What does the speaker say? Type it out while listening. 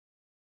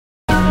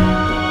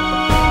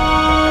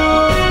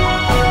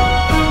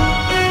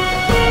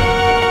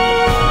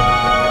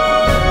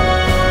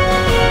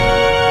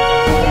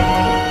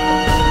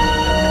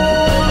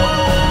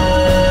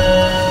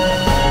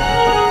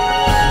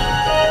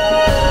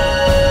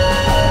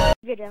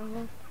good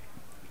emblem.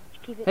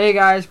 Keep it. Hey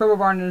guys, Purple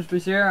Barn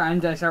Industries here. I'm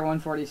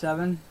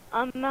Dysart147.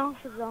 I'm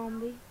Alpha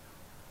Zombie.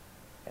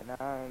 And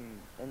I'm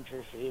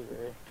Intra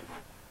Fever.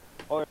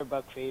 Or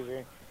Buck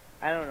Fever.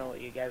 I don't know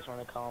what you guys want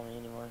to call me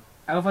anymore.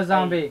 Alpha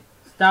Zombie,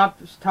 stop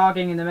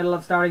talking in the middle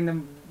of starting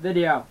the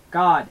video.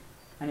 God.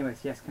 Anyways,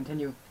 yes,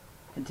 continue.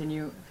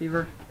 Continue,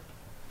 Fever.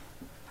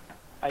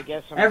 I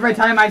guess I'm Every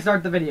time I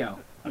start the video.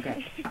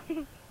 Okay.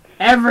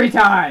 Every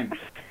time!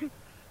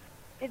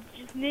 It's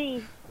just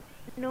me.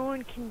 No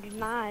one can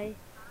deny.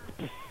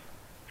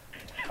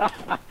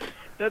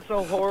 That's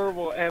a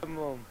horrible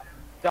emblem.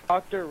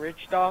 Dr.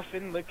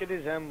 Richtofen, look at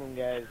his emblem,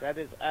 guys. That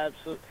is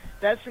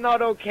that's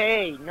not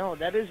okay. No,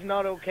 that is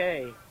not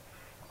okay.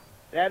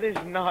 That is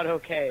not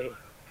okay.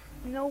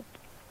 Nope.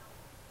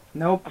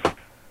 Nope.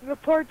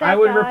 Report that I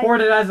would guy. report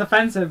it as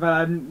offensive, but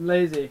I'm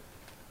lazy.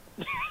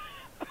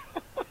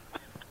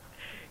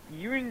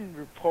 You're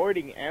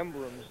reporting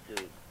emblems,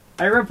 dude.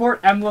 I report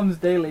emblems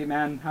daily,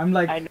 man. I'm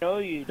like... I know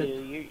you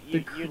do.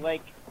 You're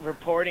like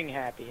reporting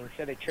happy.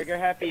 Instead of trigger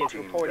happy, it's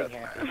reporting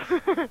happy.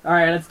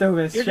 Alright, let's do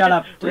this. Shut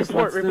up. Just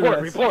Report.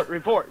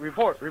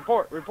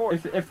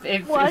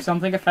 If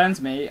something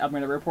offends me, I'm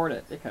gonna report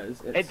it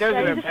because it's... It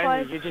doesn't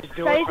offend you. You just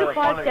do it for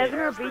fun. Dysart147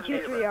 or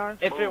B23R.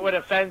 If it would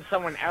offend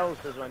someone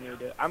else, is when you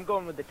do it. I'm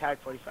going with the Tag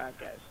 45,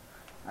 guys.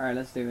 Alright,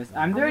 let's do this.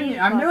 I'm doing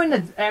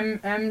the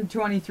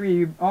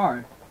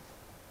M23R.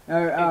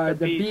 The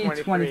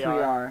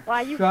B23R.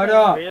 Why you Shut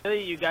up.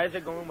 Really? You guys are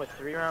going with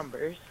 3-round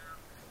bursts?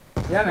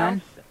 Yeah,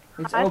 man.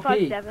 It's OP.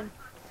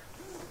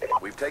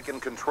 We've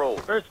taken control.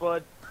 First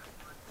blood.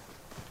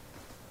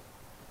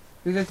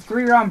 Because it's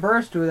 3-round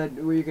burst where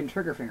you can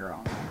trigger finger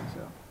on.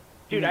 So.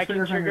 Dude, I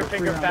can trigger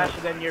finger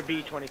faster than your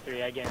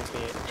B23, I guarantee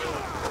it.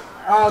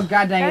 Oh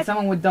god dang it!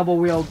 Someone with dual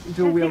wheel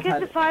because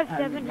the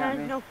 5.7 has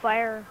no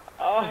fire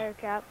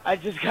cap. I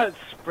just got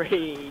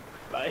sprayed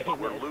by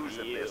We're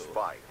losing this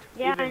fight.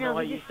 Yeah, even I know. Though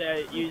I used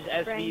to use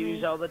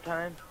SVUs all the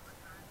time.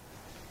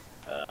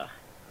 Oh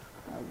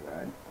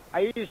god. I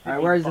used to.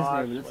 Alright, where is this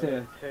noob? Let's see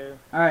it.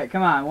 Alright,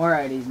 come on, where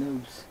are these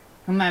noobs?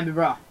 Come at me,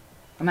 bro.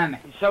 Come at me.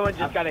 Someone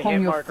just got a hit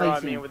marker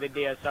on me in. with a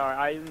DSR.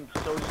 I'm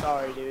so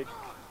sorry, dude.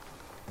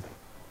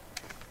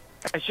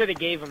 I should have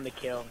gave him the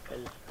kill,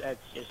 because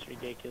that's just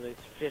ridiculous.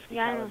 50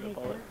 caliber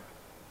bullet.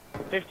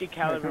 50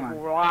 caliber. Hey,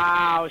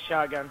 wow,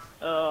 shotgun.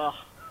 Ugh.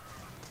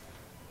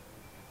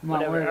 Come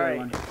on, where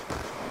are they?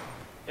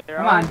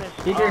 Come on,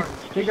 keep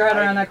your head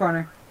around that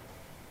corner.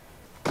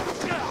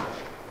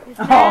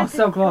 Oh,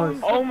 so close.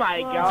 Oh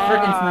my god.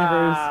 Freaking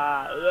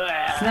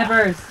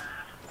snippers. Snippers.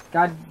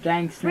 God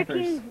dang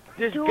snippers.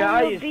 This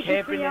guy is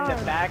camping in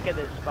the back of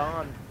the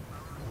spawn.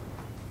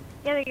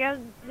 Yeah,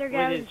 they're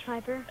guys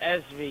sniper.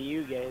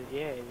 SVU guys,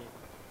 yeah.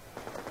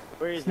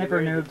 Where is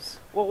Snipper noobs.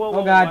 Whoa,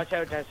 oh god. Watch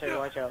out, Dysart,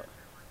 watch out.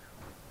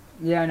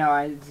 Yeah, no,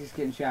 I was just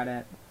getting shot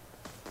at.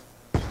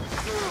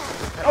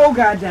 Oh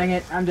god dang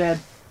it, I'm dead.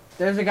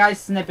 There's a guy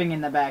snipping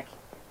in the back.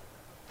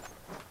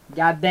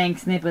 God dang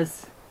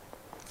snippers.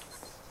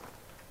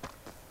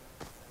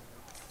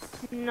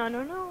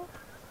 No.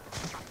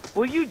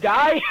 Will you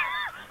die?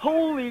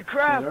 Holy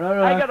crap!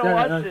 I gotta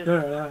watch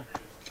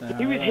this.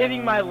 He was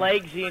hitting my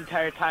legs the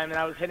entire time, and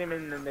I was hitting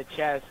him in the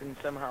chest, and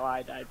somehow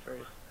I died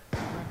first.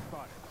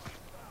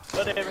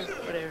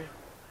 Whatever.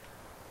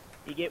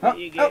 You get what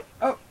you get.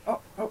 Oh,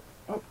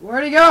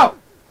 where'd he go?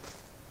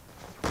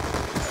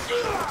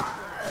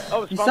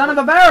 Oh, you son of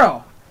a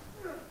barrel!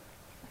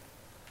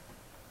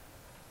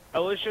 I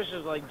wish this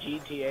was like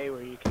GTA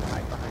where you can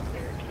hide behind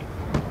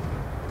barricades.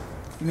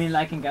 You mean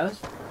like in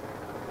Ghost?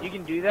 You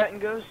can do that in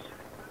Ghost?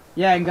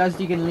 Yeah, in Ghost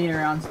you can lean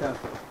around stuff.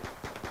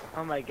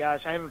 Oh my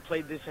gosh, I haven't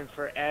played this in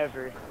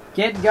forever.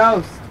 Get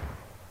Ghost!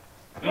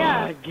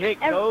 Yeah,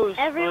 get Ghost.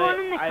 Everyone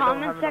in the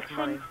comment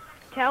section,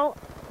 tell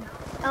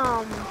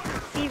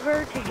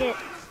Fever to get.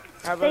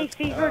 Say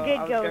Fever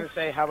get Ghost. I was gonna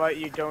say, how about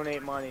you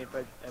donate money,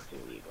 but that's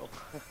illegal.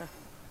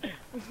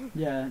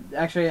 Yeah,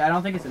 actually, I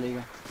don't think it's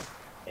illegal.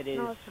 It is.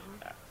 No, it's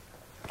not.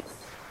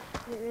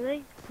 Is it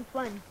really? It's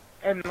fun.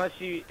 Unless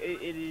you,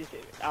 it is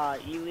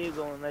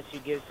illegal unless you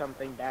give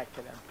something back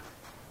to them.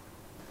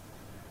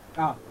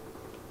 Oh.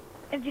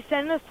 If you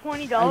send us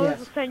 $20,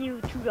 we'll send you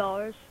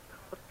 $2.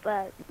 What's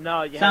that?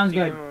 No, you Sounds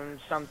have to good. give them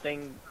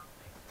something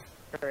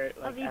for,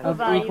 like,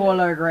 of equal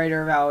or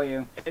greater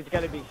value. It's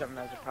gotta be something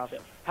as a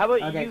profit. How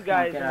about you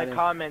guys in the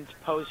comments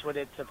post what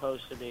it's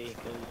supposed to be?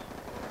 Because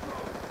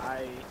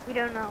we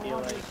don't know.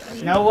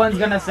 Like no one's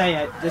gonna say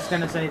it. Just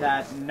gonna say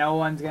that. No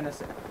one's gonna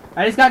say.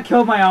 I just got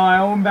killed by my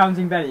own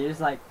bouncing Betty. It's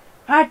like,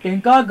 I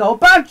think I'll go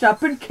bounce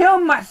up and kill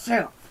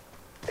myself.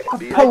 I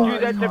do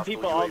that to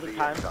people all the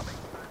time.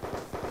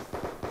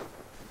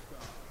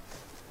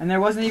 And there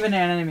wasn't even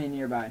an enemy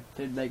nearby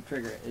to like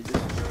trigger it. It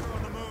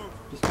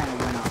just kind of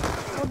went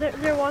off. Well,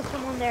 there was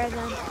someone there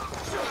then.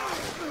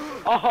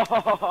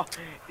 Oh,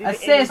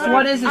 assist.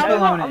 What is this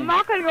baloney? I'm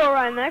not gonna go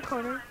around that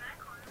corner.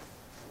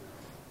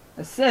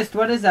 Assist.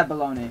 What is that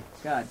baloney?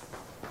 God.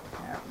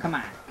 Come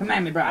on. Come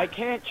at me, bro. I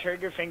can't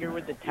trigger finger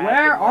with the tactic.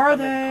 Where are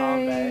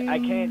they? I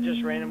can't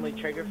just randomly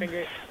trigger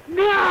finger.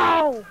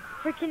 No!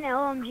 Freaking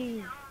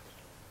LMGs.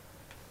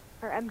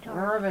 Or MTAR.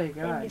 Where are they?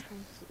 God.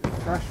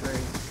 It's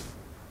frustrating.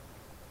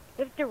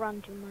 You have to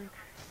run too much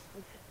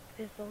with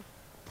pistols.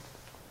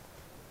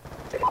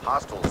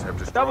 Hostiles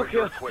have Double destroyed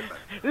your kill.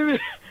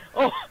 equipment.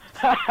 Oh,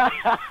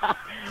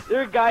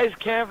 there are guys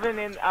camping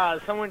and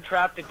someone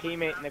trapped a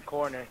teammate in the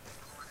corner.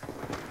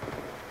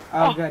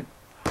 Oh, good.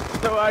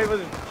 So I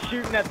was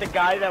shooting at the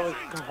guy that was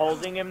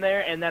holding him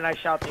there, and then I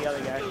shot the other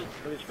guy.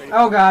 It was pretty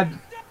Oh god.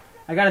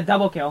 I got a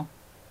double kill.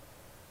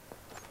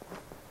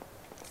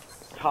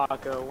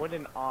 Taco, what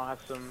an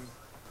awesome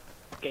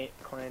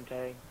clan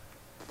tag.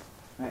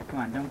 Alright, come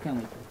on, don't kill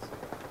me, please.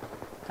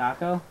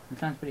 Taco? That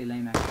sounds pretty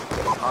lame,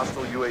 actually.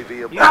 Hostile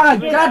UAV above.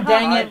 God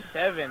dang it!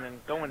 7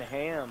 and going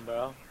ham,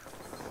 bro.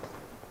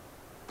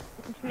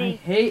 It's I me.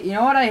 hate, you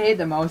know what I hate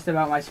the most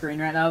about my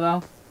screen right now,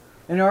 though?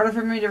 In order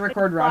for me to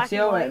record black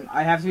and Roxio, white.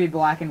 I have to be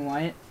black and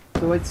white.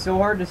 So it's so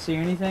hard to see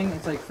anything,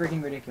 it's like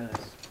freaking ridiculous.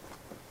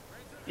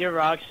 Your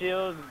rock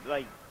shield,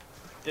 like,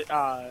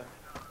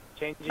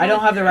 changes. I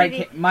don't have the right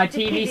TV. my It's a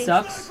TV TV.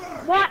 sucks.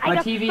 What? I My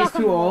got TV is stuck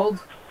on too the wall. old.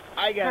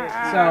 I got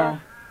it. So,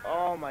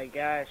 Oh my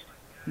gosh.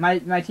 my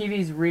TV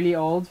is really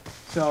old,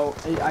 so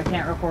I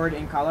can't record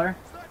in color.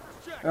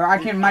 Or I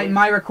can,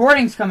 my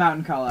recordings come out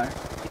in color,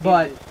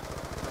 but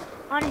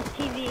On his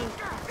TV.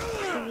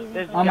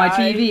 This on my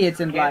guy TV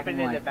it's in black camping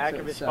and white. in the back so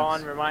of it his sucks.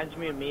 spawn reminds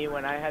me of me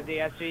when I had the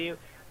SVU,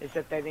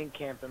 except they didn't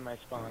camp in my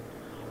spawn.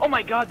 Oh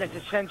my god, that's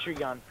a sentry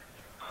gun.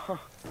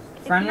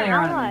 Friendly it's or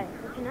an ally. enemy?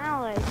 It's an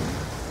ally.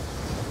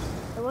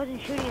 It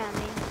wasn't shooting at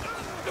me.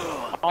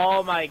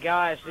 Oh my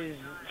gosh, this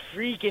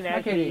freaking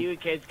Okay. SVU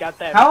kid's got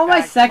that. How am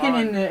I back second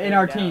spawn in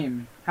our down.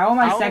 team? How am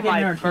I How second am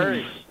in I our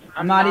first? team?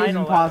 I'm I'm not even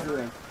 9/11.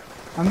 positive.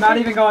 I'm not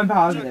even going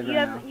positive You right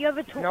have now. you have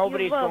a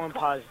Nobody's you have a going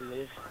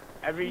positive.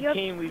 Every you have,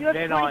 team we've you have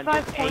been on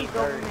 25 just points ain't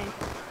over first.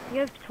 me. You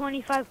have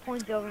 25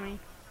 points over me.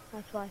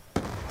 That's why.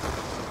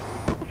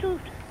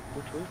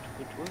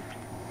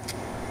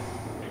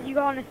 You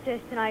got an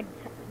assist and I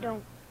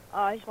don't.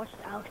 I just watched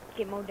Alex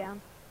get mowed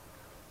down.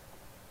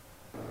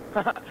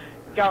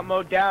 Got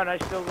mowed down, I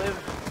still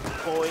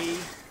live, boy.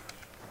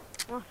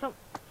 Well,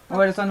 Oh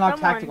wait, it's unlocked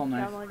someone tactical got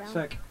knife. mowed down.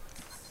 Sick.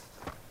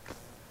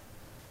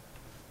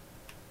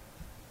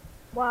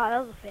 Wow, that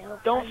was a fail.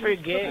 I Don't just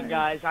forget, fucking-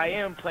 guys, I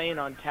am playing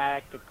on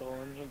tactical,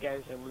 and you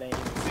guys are lame.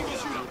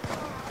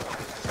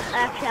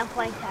 Actually, I'm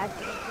playing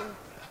tactical too.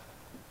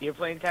 You're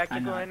playing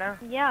tactical know. right now?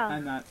 Yeah.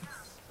 I'm not.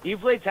 You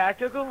play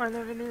tactical? I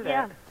never knew that.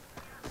 Yeah.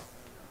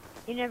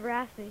 You never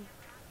asked me.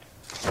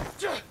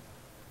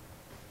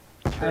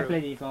 I play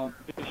default.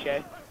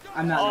 Touche.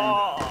 I'm not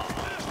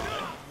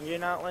Oh, you're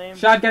not lame? lame.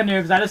 Shotgun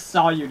noobs, I just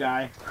saw you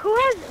die.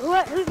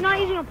 Who's not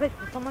using a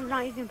pistol? Someone's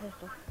not using a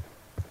pistol.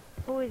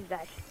 Who is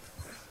that?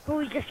 Who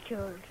we just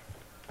killed?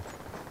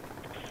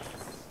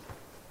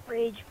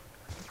 Rage.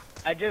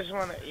 I just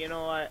want to, you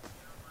know what?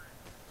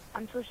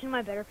 I'm switching to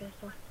my better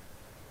pistol.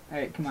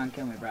 Alright, come on,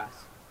 kill me,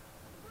 Brass.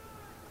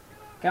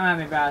 Come at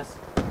me, Brass.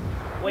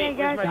 Wait,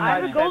 Yeah, where's guys, my I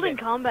have a 5.7? golden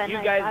combat You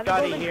knife. I guys have a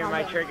gotta golden hear my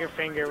combat. trigger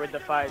finger with the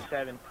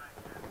 5.7.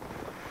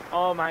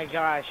 Oh my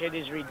gosh, it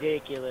is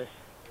ridiculous.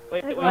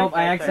 Wait, Hey, wait, Nope,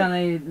 I sorry.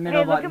 accidentally Hey, middle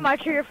look button. at my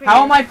trigger finger.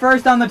 How am I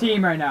first on the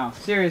team right now?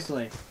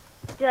 Seriously.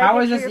 Did I how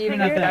get is this trigger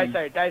even a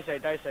finger?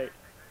 thing? Dysart.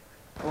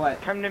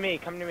 What? Come to me,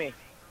 come to me.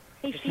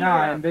 Hey, No, Fever. No,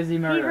 I'm busy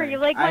murdering. you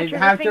like my I trigger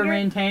have to finger?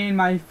 maintain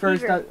my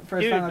first Fever.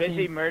 first Dude, on the busy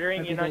team.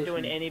 murdering, you're not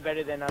doing reputation. any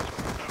better than us.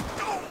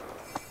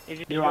 You're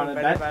just You doing wanna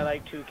better bet? by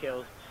like 2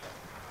 kills.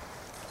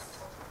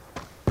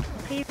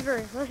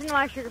 Fever, listen to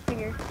my trigger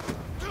finger.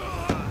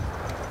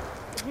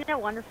 Isn't that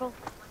wonderful?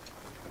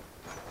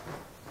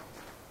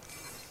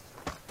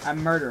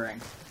 I'm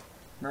murdering.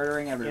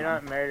 Murdering everyone. You're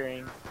not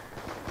murdering.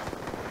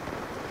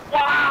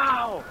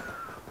 Wow!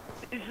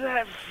 It's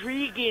that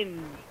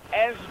freaking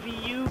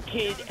SVU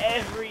kid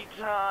every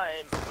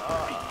time.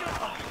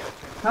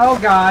 Oh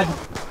god.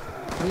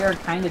 We are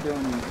kind of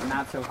doing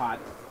not so hot.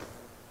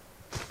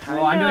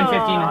 Well, I'm doing 15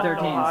 and Not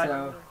 13, hot.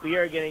 so We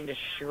are getting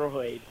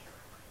destroyed.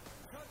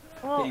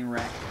 Well, getting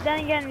wrecked. then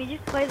again, we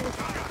just play this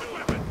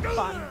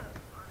fun.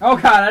 Oh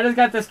god, I just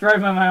got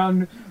destroyed by my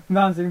own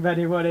bouncing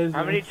Betty. What is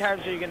How many this?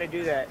 times are you gonna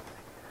do that?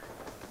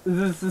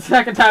 This is the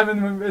second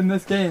time in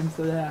this game,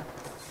 so yeah.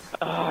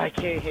 Oh, I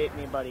can't hit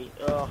anybody.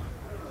 Ugh.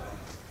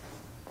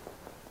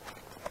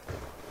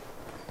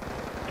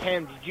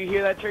 Cam, did you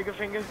hear that trigger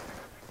finger?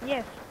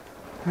 Yes.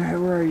 Alright,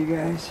 where are you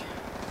guys?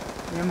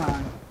 Come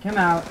on. Come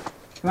out.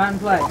 Come out and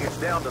play. It's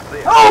down to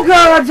this. Oh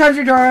god!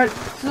 Sentry turret!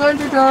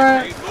 Sentry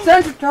turret!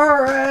 Sentry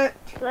turret!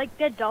 Like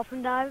that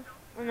dolphin dive,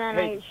 and then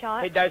I get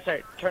shot. Hey,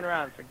 Dysart, turn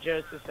around for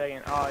just a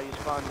second. Oh, you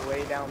spawned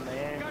way down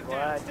there.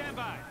 What?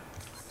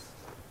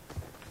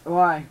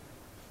 Why?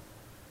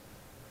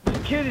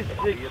 This kid is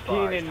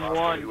 16 and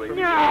 1. from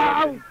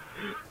No!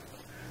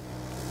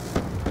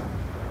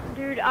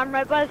 Dude, I'm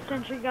right by the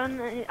sentry gun,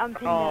 and I'm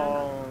pinned down.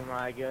 Oh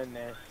my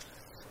goodness.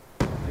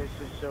 This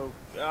is so...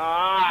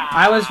 Ah!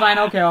 I was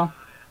final kill.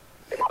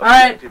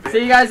 Alright,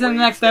 see you guys in the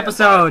next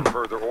episode.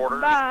 Further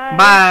orders. Bye.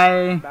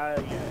 Bye.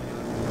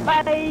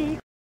 Bye. Bye.